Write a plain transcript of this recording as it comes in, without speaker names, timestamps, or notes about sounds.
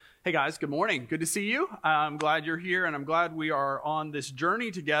Hey guys, good morning. Good to see you. I'm glad you're here, and I'm glad we are on this journey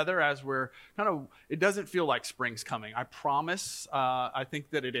together as we're it doesn't feel like spring's coming. I promise. I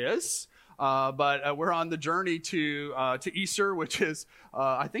think that it is. But we're on the journey to Easter, which is,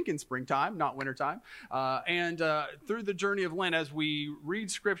 I think, in springtime, not wintertime. And through the journey of Lent, as we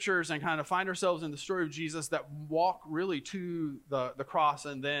read scriptures and kind of find ourselves in the story of Jesus that walk really to the cross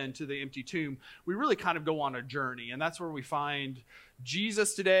and then to the empty tomb, we really kind of go on a journey. And that's where we find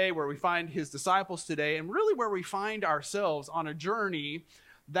Jesus today, where we find his disciples today, and really where we find ourselves on a journey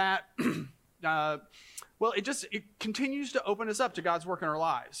that, it continues to open us up to God's work in our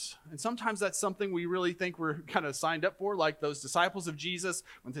lives. And sometimes that's something we really think we're kind of signed up for, like those disciples of Jesus,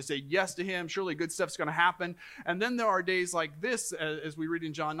 when they say yes to him, surely good stuff's going to happen. And then there are days like this, as we read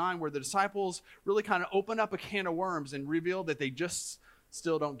in John 9, where the disciples really kind of open up a can of worms and reveal that they just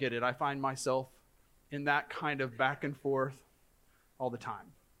still don't get it. I find myself in that kind of back and forth all the time.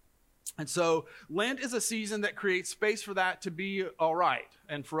 And so Lent is a season that creates space for that to be all right,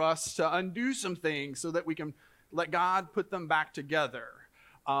 and for us to undo some things so that we can let God put them back together.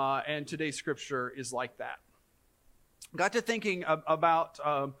 And today's scripture is like that. Got to thinking about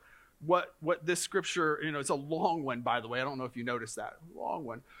what this scripture, it's a long one, by the way. I don't know if you noticed that. Long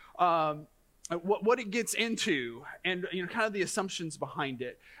one. What it gets into, and kind of the assumptions behind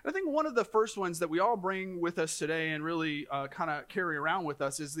it. And I think one of the first ones that we all bring with us today and really kind of carry around with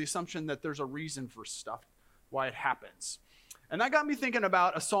us is the assumption that there's a reason for stuff, why it happens. And that got me thinking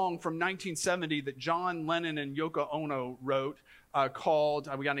about a song from 1970 that John Lennon and Yoko Ono wrote called,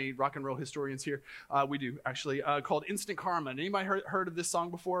 we got any rock and roll historians here? We do, actually, called Instant Karma. Anybody heard of this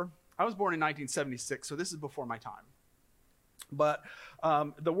song before? I was born in 1976, so this is before my time. But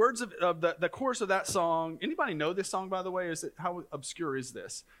the words of the chorus of that song, anybody know this song, by the way? How obscure is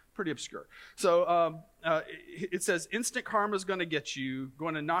this? Pretty obscure. So it says, instant karma is going to get you,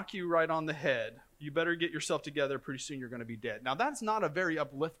 going to knock you right on the head. You better get yourself together. Pretty soon you're going to be dead. Now, that's not a very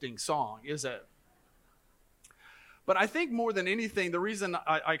uplifting song, is it? But I think more than anything, the reason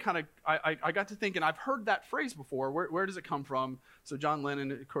I got to thinking, I've heard that phrase before. Where does it come from? So John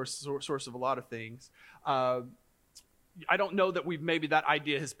Lennon, of course, source of a lot of things. I don't know that maybe that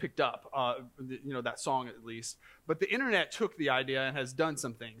idea has picked up, that song at least. But the internet took the idea and has done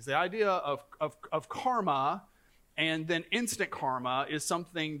some things. The idea of karma and then instant karma is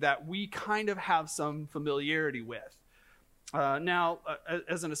something that we kind of have some familiarity with. Now,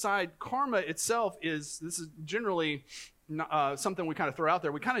 as an aside, karma itself this is generally something we kind of throw out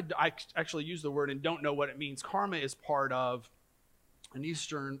there. I actually use the word and don't know what it means. Karma is part of the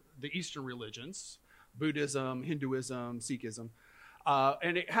Eastern religions. Buddhism, Hinduism, Sikhism.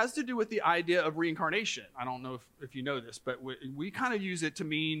 And it has to do with the idea of reincarnation. I don't know if you know this, but we kind of use it to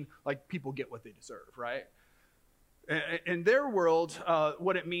mean like people get what they deserve, right? In their world,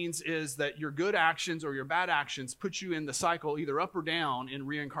 what it means is that your good actions or your bad actions put you in the cycle either up or down in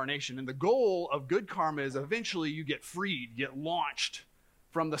reincarnation. And the goal of good karma is eventually you get freed, get launched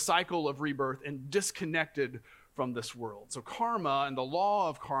from the cycle of rebirth and disconnected from this world. So karma and the law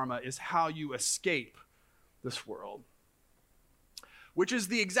of karma is how you escape this world, which is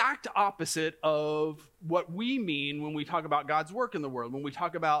the exact opposite of what we mean when we talk about God's work in the world. When we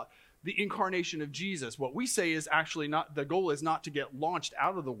talk about the incarnation of Jesus, what we say is actually not, the goal is not to get launched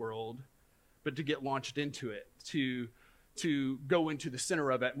out of the world, but to get launched into it, to go into the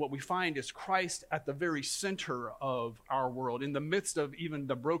center of it. And what we find is Christ at the very center of our world, in the midst of even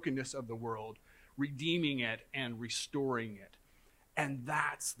the brokenness of the world, redeeming it and restoring it. And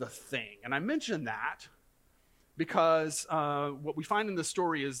that's the thing. And I mention that because what we find in the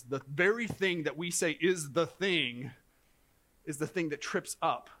story is the very thing that we say is the thing that trips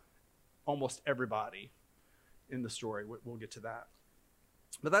up almost everybody in the story. We'll get to that.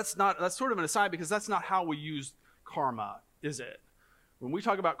 But that's sort of an aside, because that's not how we use karma, is it? When we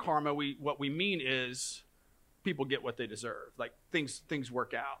talk about karma, what we mean is people get what they deserve. Like things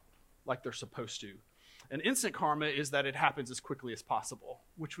work out like they're supposed to. And instant karma is that it happens as quickly as possible,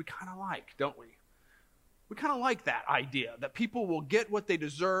 which we kind of like, don't we? We kind of like that idea that people will get what they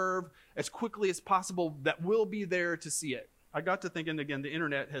deserve as quickly as possible, that we'll be there to see it. I got to thinking, again, the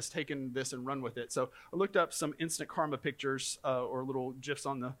internet has taken this and run with it. So I looked up some instant karma pictures or little GIFs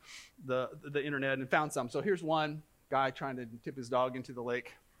on the internet and found some. So here's one guy trying to tip his dog into the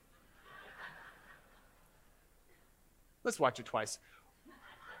lake. Let's watch it twice.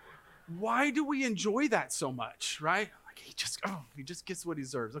 Why do we enjoy that so much, right? Like he just gets what he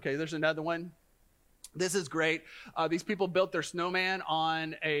deserves. Okay, there's another one. This is great. These people built their snowman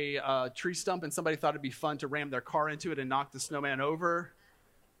on a tree stump, and somebody thought it'd be fun to ram their car into it and knock the snowman over.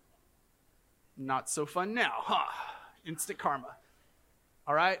 Not so fun now, huh? Instant karma.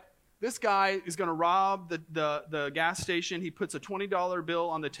 All right? This guy is going to rob the gas station. He puts a $20 bill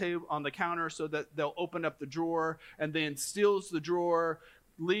on the table on the counter so that they'll open up the drawer, and then steals the drawer,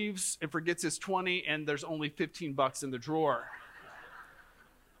 leaves and forgets his 20, and there's only $15 in the drawer.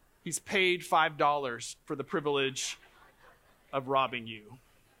 He's paid $5 for the privilege of robbing you.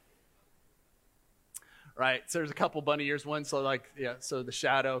 Right? So there's a couple bunny ears. One, so so the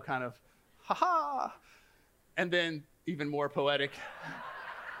shadow kind of, ha-ha. And then even more poetic.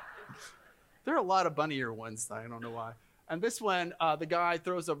 There are a lot of bunny ear ones. I don't know why. And this one, the guy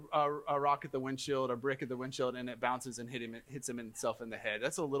throws a rock at the windshield, a brick at the windshield, and it bounces and hits him himself in the head.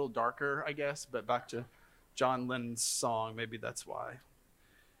 That's a little darker, I guess, but back to John Lennon's song, maybe that's why.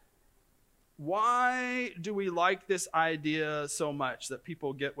 Why do we like this idea so much that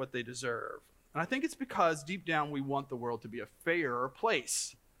people get what they deserve? And I think it's because deep down we want the world to be a fairer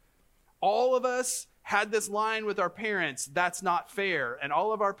place. All of us had this line with our parents, "That's not fair." And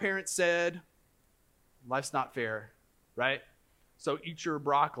all of our parents said, "Life's not fair," right? So eat your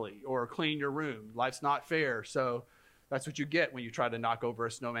broccoli or clean your room. Life's not fair. So that's what you get when you try to knock over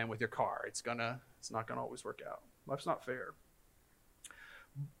a snowman with your car. It's not gonna always work out. Life's not fair.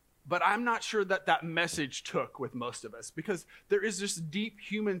 But I'm not sure that message took with most of us, because there is this deep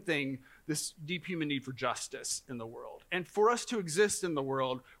human thing, this deep human need for justice in the world. And for us to exist in the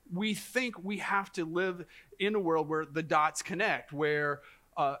world, we think we have to live in a world where the dots connect, where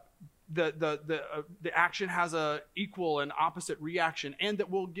the action has a equal and opposite reaction, and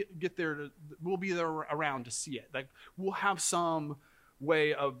that we'll get there. We'll be there around to see it. Like we'll have some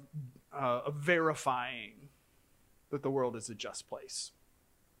way of verifying that the world is a just place.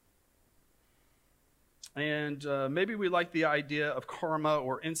 And maybe we like the idea of karma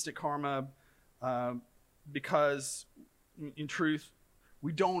or instant karma because, in truth,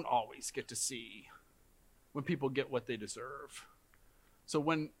 we don't always get to see when people get what they deserve. So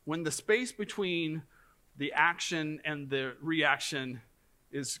when the space between the action and the reaction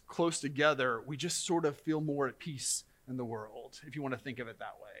is close together, we just sort of feel more at peace in the world, if you want to think of it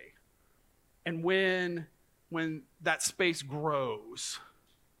that way. And when that space grows,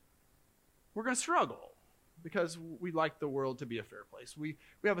 we're going to struggle, because we like the world to be a fair place. We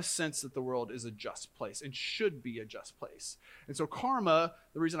have a sense that the world is a just place and should be a just place. And so karma,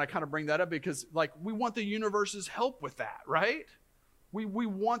 the reason I kind of bring that up, because we want the universe's help with that, right? We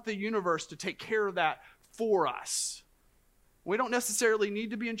want the universe to take care of that for us. We don't necessarily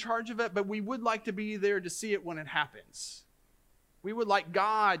need to be in charge of it, but we would like to be there to see it when it happens. We would like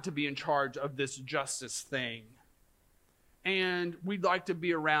God to be in charge of this justice thing. And we'd like to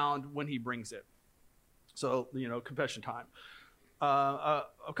be around when he brings it. So, confession time. A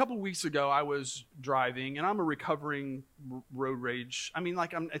couple of weeks ago, I was driving, and I'm a recovering road rage. I mean,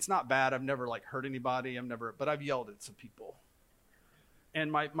 it's not bad. I've never hurt anybody. But I've yelled at some people.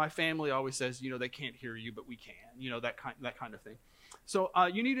 And my family always says, they can't hear you, but we can. That kind of thing. So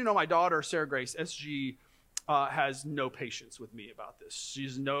you need to know my daughter, Sarah Grace, SG, has no patience with me about this.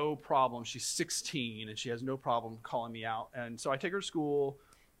 She's no problem. She's 16, and she has no problem calling me out. And so I take her to school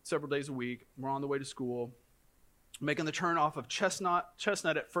several days a week. We're on the way to school, making the turn off of Chestnut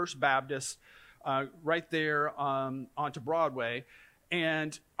at First Baptist, right there onto Broadway.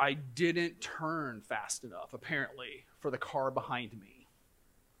 And I didn't turn fast enough, apparently, for the car behind me.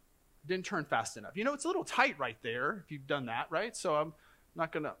 Didn't turn fast enough. It's a little tight right there if you've done that, right? So I'm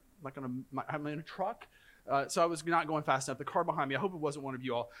I'm in a truck. So I was not going fast enough. The car behind me, I hope it wasn't one of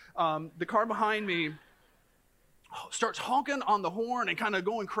you all. The car behind me starts honking on the horn and kind of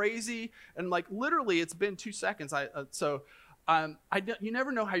going crazy. And literally it's been 2 seconds. You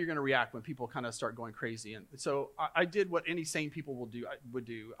never know how you're going to react when people kind of start going crazy. And so I did what any sane people would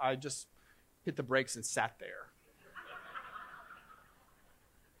do. I just hit the brakes and sat there.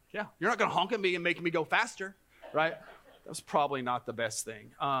 Yeah, you're not going to honk at me and make me go faster, right? That was probably not the best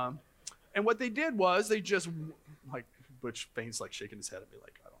thing. And what they did was they just, Butch Fain's shaking his head at me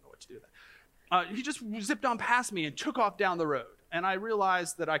I don't know what to do with that. He just zipped on past me and took off down the road. And I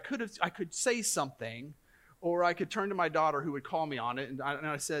realized that I could say something, or I could turn to my daughter who would call me on it. And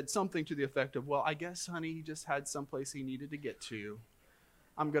I said something to the effect of, "Well, I guess, honey, he just had someplace he needed to get to.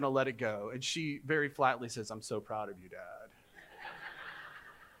 I'm going to let it go." And she very flatly says, "I'm so proud of you, Dad."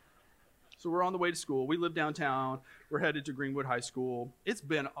 So we're on the way to school. We live downtown. We're headed to Greenwood High School. It's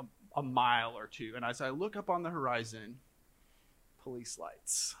been a mile or two. And as I look up on the horizon, police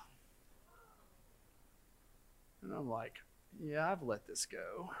lights. And I'm like, yeah, I've let this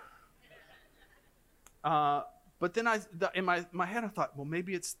go. But then in my head, I thought, well,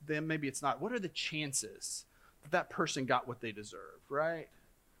 maybe it's them, maybe it's not. What are the chances that person got what they deserved, right?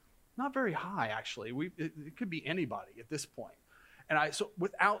 Not very high, actually. It could be anybody at this point. And so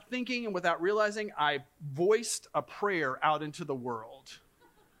without thinking and without realizing, I voiced a prayer out into the world.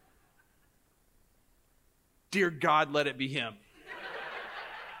 Dear God, let it be him.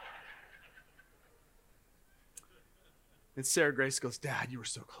 And Sarah Grace goes, Dad, you were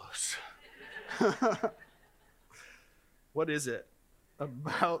so close. What is it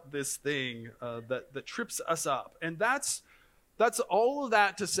about this thing that trips us up? And that's all of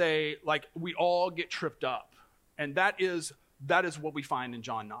that to say, like, we all get tripped up. And that is what we find in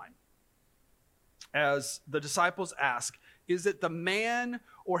John 9. As the disciples ask, is it the man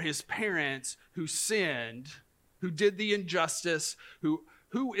or his parents who sinned, who did the injustice,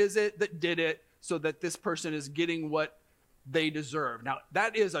 who is it that did it so that this person is getting what they deserve? Now,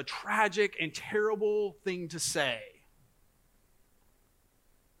 that is a tragic and terrible thing to say.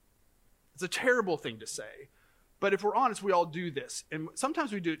 It's a terrible thing to say. But if we're honest, we all do this. And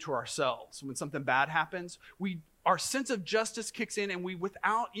sometimes we do it to ourselves. When something bad happens, our sense of justice kicks in, and we,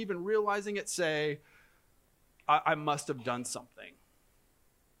 without even realizing it, say, I must have done something.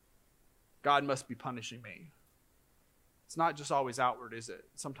 God must be punishing me. It's not just always outward, is it?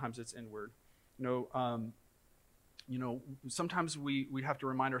 Sometimes it's inward. Sometimes we have to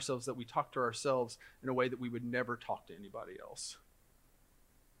remind ourselves that we talk to ourselves in a way that we would never talk to anybody else.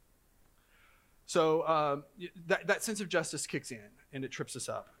 So that sense of justice kicks in, and it trips us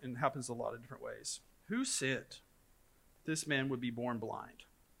up, and it happens a lot of different ways. Who said this man would be born blind?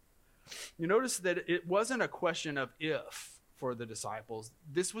 You notice that it wasn't a question of if for the disciples.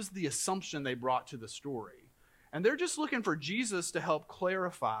 This was the assumption they brought to the story. And they're just looking for Jesus to help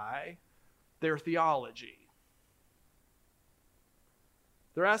clarify their theology.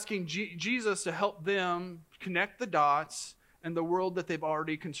 They're asking Jesus to help them connect the dots and the world that they've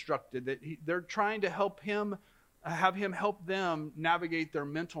already constructed. They're trying to have him help them navigate their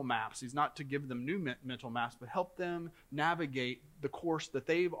mental maps. He's not to give them new mental maps, but help them navigate the course that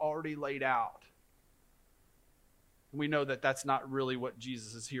they've already laid out. We know that that's not really what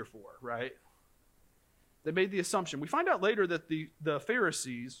Jesus is here for, right? They made the assumption. We find out later that the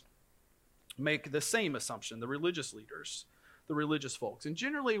Pharisees make the same assumption, the religious leaders, the religious folks. And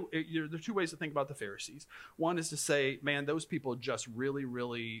generally, there are two ways to think about the Pharisees. One is to say, man, those people just really,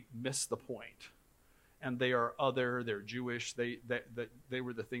 really miss the point. And they are other, they're Jewish, they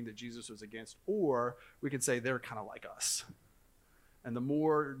were the thing that Jesus was against. Or we can say they're kind of like us. And the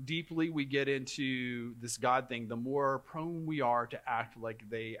more deeply we get into this God thing, the more prone we are to act like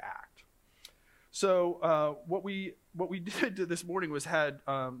they act. So what we did this morning was had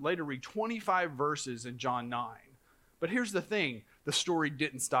later read 25 verses in John 9. But here's the thing, the story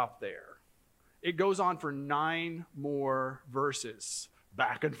didn't stop there. It goes on for 9 more verses,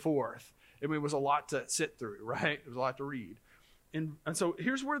 back and forth. I mean, it was a lot to sit through, right? It was a lot to read. And so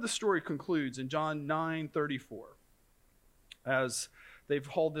here's where the story concludes in John 9:34. As they've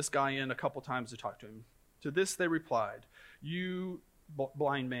hauled this guy in a couple times to talk to him. To this they replied, you,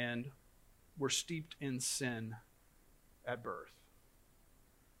 blind man, were steeped in sin at birth.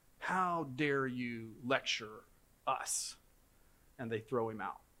 How dare you lecture us? And they throw him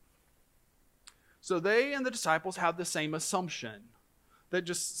out. So they and the disciples have the same assumption, that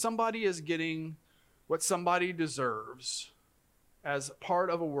just somebody is getting what somebody deserves as part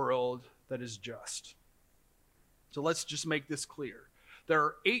of a world that is just. So let's just make this clear. There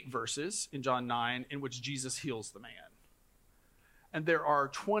are 8 verses in John 9 in which Jesus heals the man. And there are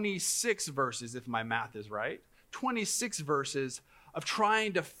 26 verses, if my math is right, 26 verses of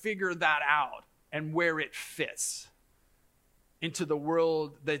trying to figure that out and where it fits into the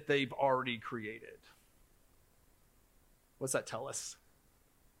world that they've already created. What's that tell us?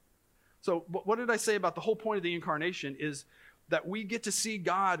 So what did I say about the whole point of the incarnation is that we get to see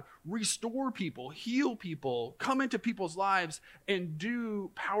God restore people, heal people, come into people's lives and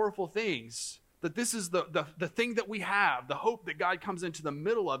do powerful things. That this is the thing that we have, the hope that God comes into the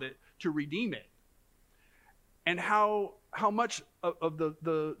middle of it to redeem it. And how much of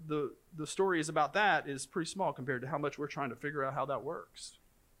the story is about that is pretty small compared to how much we're trying to figure out how that works.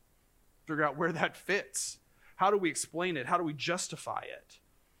 Figure out where that fits. How do we explain it? How do we justify it?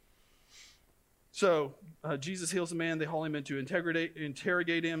 So Jesus heals a man. They haul him in to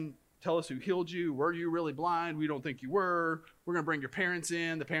interrogate him. Tell us who healed you. Were you really blind? We don't think you were. We're going to bring your parents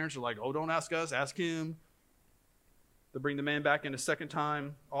in. The parents are like, oh, don't ask us. Ask him. They bring the man back in a second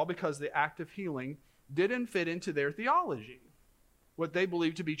time, all because the act of healing didn't fit into their theology, what they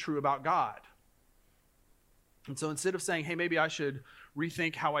believed to be true about God. And so instead of saying, hey, maybe I should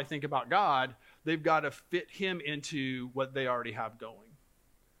rethink how I think about God, they've got to fit him into what they already have going.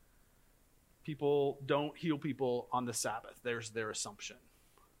 People don't heal people on the Sabbath. There's their assumption.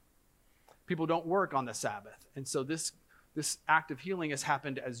 People don't work on the Sabbath. And so this this act of healing has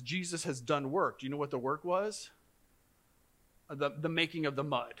happened as Jesus has done work. Do you know what the work was? The making of the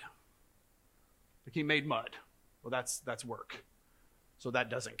mud. Like he made mud. Well, that's work. So that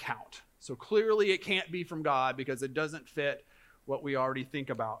doesn't count. So clearly it can't be from God because it doesn't fit what we already think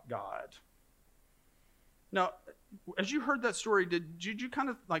about God. Now, as you heard that story, did you kind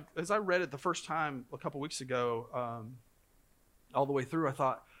of, like, as I read it the first time a couple weeks ago, all the way through, I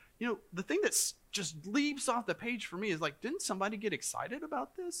thought, the thing that just leaps off the page for me is like, didn't somebody get excited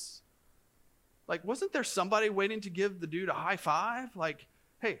about this? Like, wasn't there somebody waiting to give the dude a high five? Like,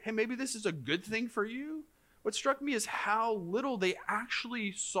 hey, maybe this is a good thing for you? What struck me is how little they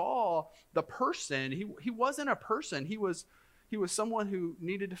actually saw the person. He wasn't a person. He was someone who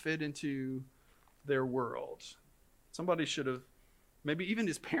needed to fit into their world. Somebody should have, maybe even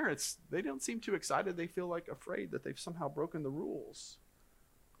his parents, they don't seem too excited. They feel like afraid that they've somehow broken the rules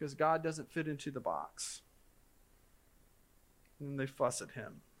because God doesn't fit into the box. And they fuss at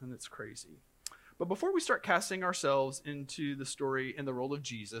him, and it's crazy. But before we start casting ourselves into the story in the role of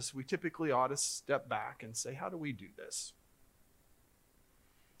Jesus, we typically ought to step back and say, how do we do this?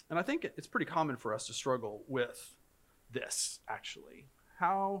 And I think it's pretty common for us to struggle with this, actually.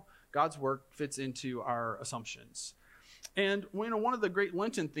 How God's work fits into our assumptions. And one of the great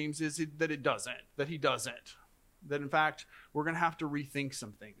Lenten themes is that he doesn't. That in fact, we're going to have to rethink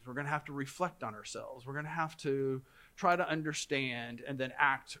some things. We're going to have to reflect on ourselves. We're going to have to try to understand and then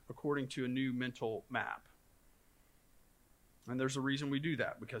act according to a new mental map. And there's a reason we do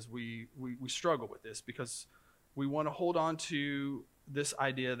that, because we struggle with this, because we want to hold on to this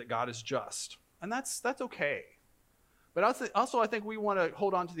idea that God is just. And that's okay. But also I think we want to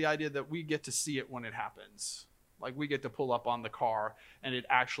hold on to the idea that we get to see it when it happens. Like we get to pull up on the car and it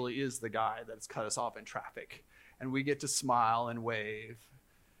actually is the guy that's cut us off in traffic. And we get to smile and wave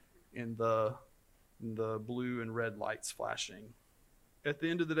in the blue and red lights flashing. At the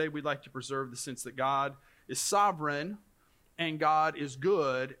end of the day, we'd like to preserve the sense that God is sovereign and God is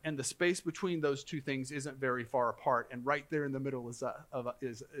good, and the space between those two things isn't very far apart. And right there in the middle is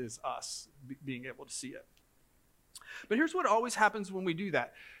us being able to see it. But here's what always happens when we do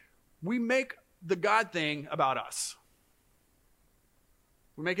that. We make the God thing about us.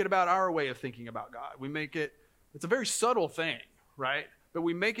 We make it about our way of thinking about God. It's a very subtle thing, right? But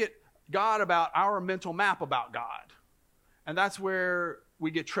we make it God about our mental map about God. And that's where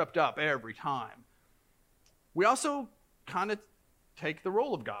we get tripped up every time. We also kind of take the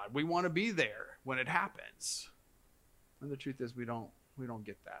role of God. We want to be there when it happens. And the truth is we don't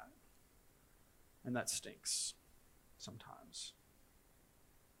get that. And that stinks sometimes.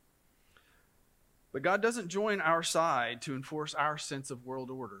 But God doesn't join our side to enforce our sense of world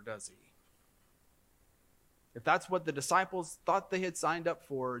order, does he? If that's what the disciples thought they had signed up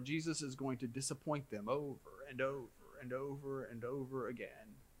for, Jesus is going to disappoint them over and over and over and over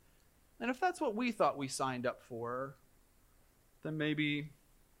again. And if that's what we thought we signed up for, then maybe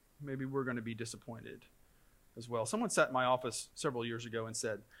we're going to be disappointed as well. Someone sat in my office several years ago and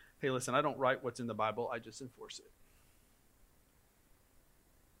said, "Hey, listen, I don't write what's in the Bible, I just enforce it."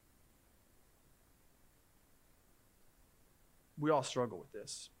 We all struggle with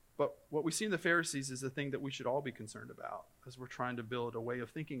this. But what we see in the Pharisees is the thing that we should all be concerned about as we're trying to build a way of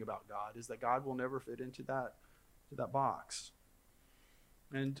thinking about God, is that God will never fit into that box.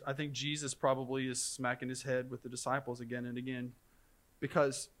 And I think Jesus probably is smacking his head with the disciples again and again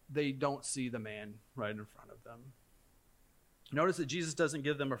because they don't see the man right in front of them. Notice that Jesus doesn't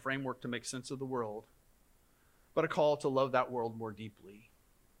give them a framework to make sense of the world, but a call to love that world more deeply.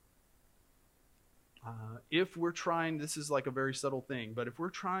 If we're trying, this is like a very subtle thing, but if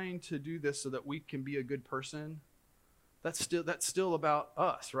we're trying to do this so that we can be a good person, that's still about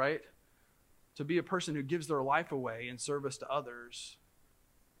us, right? To be a person who gives their life away in service to others,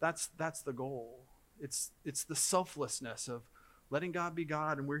 that's the goal. It's the selflessness of letting God be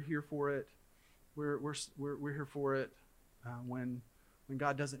God, and we're here for it. We're here for it when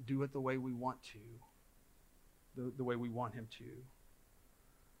God doesn't do it the way we want to, the way we want him to.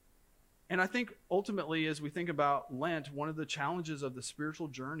 And I think ultimately, as we think about Lent, one of the challenges of the spiritual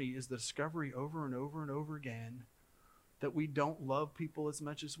journey is the discovery over and over and over again that we don't love people as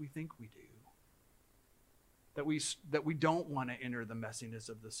much as we think we do. That we don't want to enter the messiness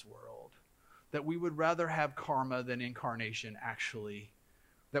of this world. That we would rather have karma than incarnation, actually.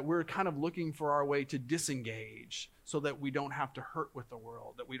 That we're kind of looking for our way to disengage so that we don't have to hurt with the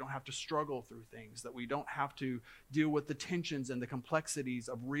world, that we don't have to struggle through things, that we don't have to deal with the tensions and the complexities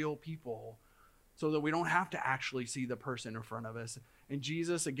of real people, so that we don't have to actually see the person in front of us. And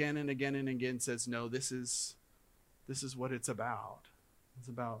Jesus again and again and again says, no, this is what it's about. It's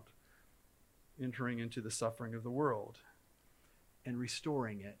about entering into the suffering of the world. and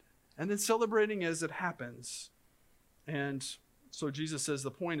restoring it, and then celebrating as it happens. And so Jesus says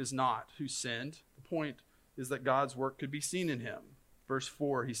the point is not who sinned. The point is that God's work could be seen in him. Verse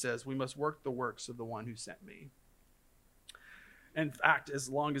 4, he says, we must work the works of the one who sent me. In fact, as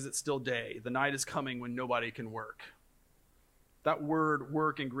long as it's still day, the night is coming when nobody can work. That word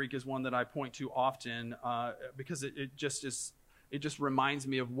work in Greek is one that I point to often because it just reminds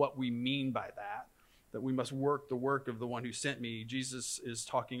me of what we mean by that we must work the work of the one who sent me. Jesus is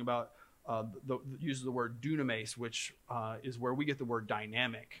talking about, uses the word dunamis, which is where we get the word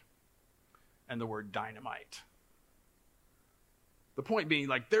dynamic and the word dynamite. The point being,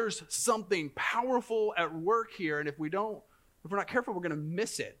 like, there's something powerful at work here, and if we're not careful, we're going to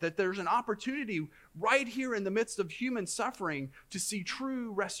miss it. That there's an opportunity right here in the midst of human suffering to see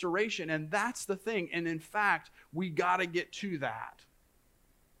true restoration, and that's the thing. And in fact, we got to get to that.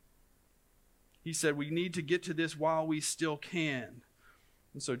 He said we need to get to this while we still can.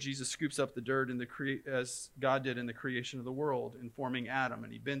 And so Jesus scoops up the dirt as God did in the creation of the world in forming Adam,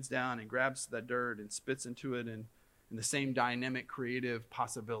 and he bends down and grabs that dirt and spits into it, and in the same dynamic, creative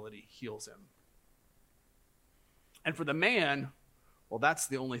possibility heals him. And for the man, well, that's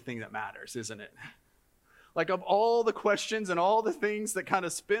the only thing that matters, isn't it? Like, of all the questions and all the things that kind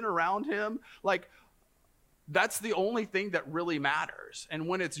of spin around him, like, that's the only thing that really matters. And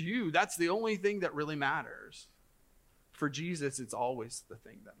when it's you, that's the only thing that really matters. For Jesus, it's always the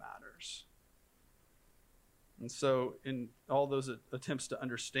thing that matters. And so in all those attempts to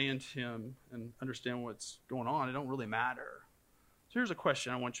understand him and understand what's going on, it don't really matter. So here's a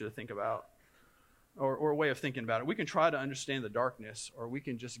question I want you to think about, or a way of thinking about it. We can try to understand the darkness, or we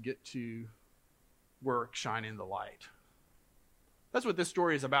can just get to work shining the light. That's what this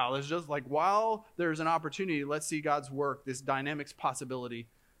story is about. It's just like, while there's an opportunity, let's see God's work, this dynamics possibility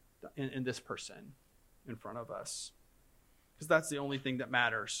in this person in front of us. Because that's the only thing that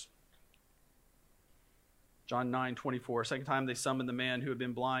matters. John 9:24, second time they summoned the man who had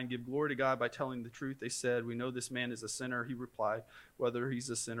been blind. Give glory to God by telling the truth. They said, we know this man is a sinner. He replied, whether he's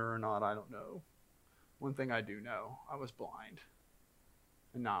a sinner or not, I don't know. One thing I do know, I was blind.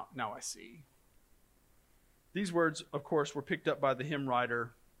 And now I see. These words, of course, were picked up by the hymn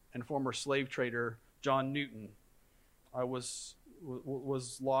writer and former slave trader John Newton. I was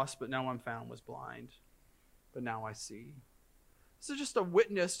lost, but now I'm found, was blind, but now I see. This is just a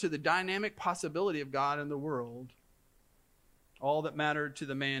witness to the dynamic possibility of God in the world. All that mattered to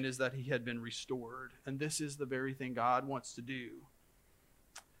the man is that he had been restored. And this is the very thing God wants to do.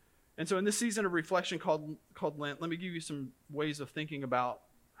 And so in this season of reflection called Lent, let me give you some ways of thinking about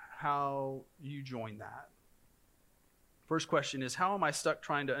how you join that. First question is, how am I stuck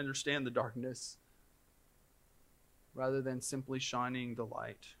trying to understand the darkness rather than simply shining the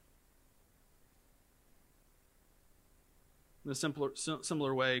light? In a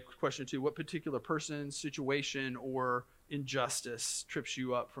similar way, question 2, what particular person, situation, or injustice trips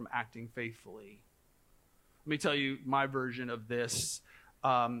you up from acting faithfully? Let me tell you my version of this.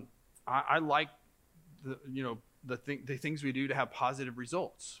 I like the things we do to have positive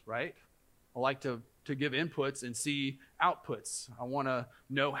results, right? I like to give inputs and see outputs. I want to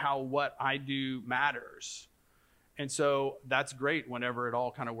know how what I do matters. And so that's great whenever it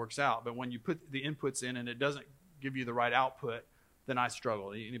all kind of works out. But when you put the inputs in and it doesn't give you the right output, then I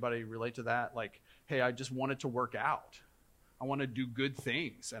struggle. Anybody relate to that? Like, hey, I just want it to work out. I want to do good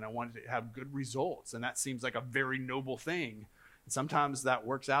things and I want to have good results. And that seems like a very noble thing. And sometimes that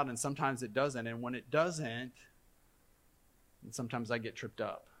works out and sometimes it doesn't. And when it doesn't, sometimes I get tripped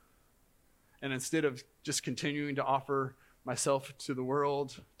up. And instead of just continuing to offer myself to the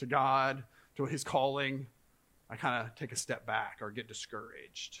world, to God, to his calling, I kind of take a step back or get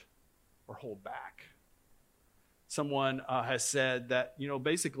discouraged or hold back. Someone has said that,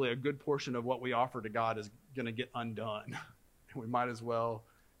 basically a good portion of what we offer to God is going to get undone. And we might as well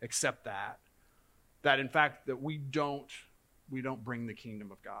accept that. That in fact, that we don't bring the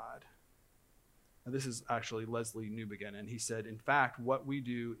kingdom of God. And this is actually Leslie Newbegin. And he said, in fact, what we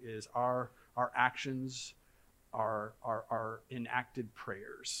do is our actions are enacted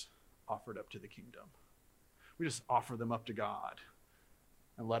prayers offered up to the kingdom. We just offer them up to God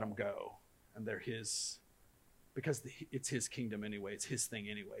and let them go. And they're his, because it's his kingdom anyway. It's his thing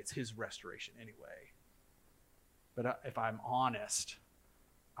anyway. It's his restoration anyway. But if I'm honest,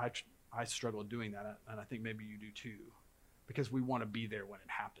 I struggle doing that. And I think maybe you do too. Because we want to be there when it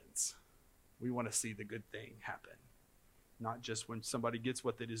happens. We want to see the good thing happen. Not just when somebody gets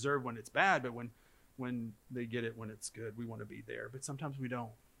what they deserve when it's bad, but when they get it when it's good. We want to be there. But sometimes we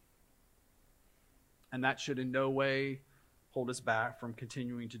don't. And that should in no way hold us back from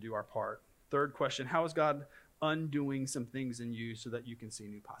continuing to do our part. Third question, how is God undoing some things in you so that you can see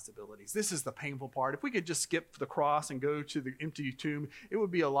new possibilities. This is the painful part. If we could just skip the cross and go to the empty tomb, it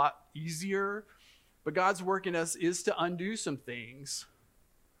would be a lot easier. But God's work in us is to undo some things,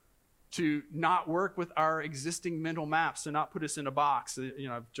 to not work with our existing mental maps, to not put us in a box.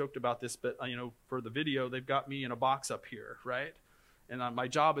 I've joked about this, but for the video, they've got me in a box up here, right? And my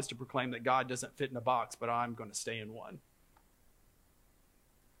job is to proclaim that God doesn't fit in a box, but I'm going to stay in one.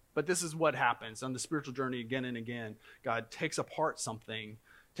 But this is what happens on the spiritual journey again and again. God takes apart something,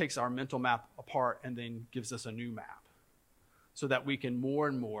 takes our mental map apart, and then gives us a new map so that we can more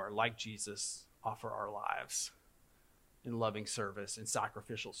and more, like Jesus, offer our lives in loving service and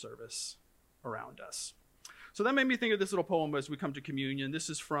sacrificial service around us. So that made me think of this little poem as we come to communion. This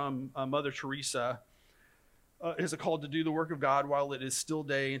is from Mother Teresa. It is a call to do the work of God while it is still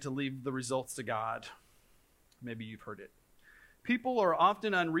day and to leave the results to God. Maybe you've heard it. People are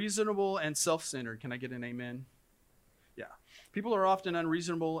often unreasonable and self-centered. Can I get an amen? Yeah. People are often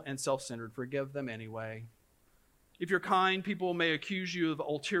unreasonable and self-centered. Forgive them anyway. If you're kind, people may accuse you of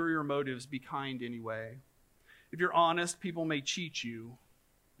ulterior motives. Be kind anyway. If you're honest, people may cheat you.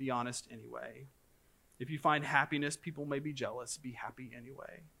 Be honest anyway. If you find happiness, people may be jealous. Be happy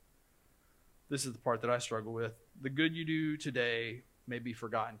anyway. This is the part that I struggle with. The good you do today may be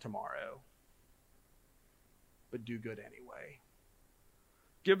forgotten tomorrow. But do good anyway.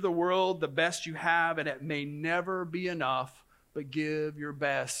 Give the world the best you have, and it may never be enough, but give your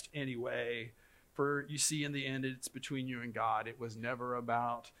best anyway. For you see, in the end, it's between you and God. It was never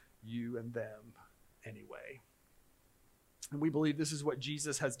about you and them anyway. And we believe this is what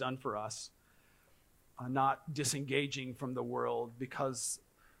Jesus has done for us, not disengaging from the world because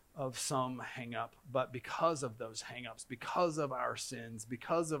of some hang-up, but because of those hang-ups, because of our sins,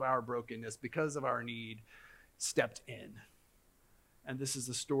 because of our brokenness, because of our need, stepped in. And this is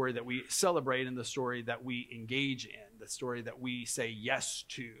the story that we celebrate and the story that we engage in, the story that we say yes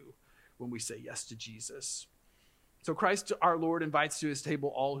to when we say yes to Jesus. So Christ, our Lord, invites to his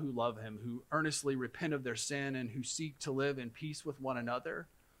table all who love him, who earnestly repent of their sin and who seek to live in peace with one another.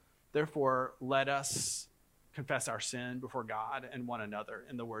 Therefore, let us confess our sin before God and one another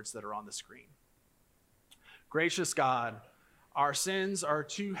in the words that are on the screen. Gracious God, our sins are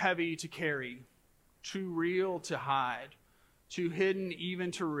too heavy to carry, too real to hide, too hidden even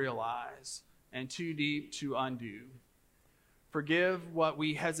to realize, and too deep to undo. Forgive what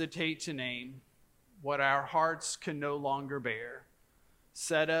we hesitate to name, what our hearts can no longer bear.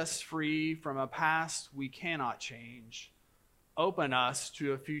 Set us free from a past we cannot change. Open us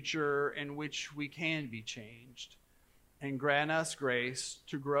to a future in which we can be changed. And grant us grace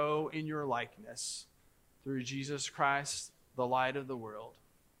to grow in your likeness through Jesus Christ, the light of the world.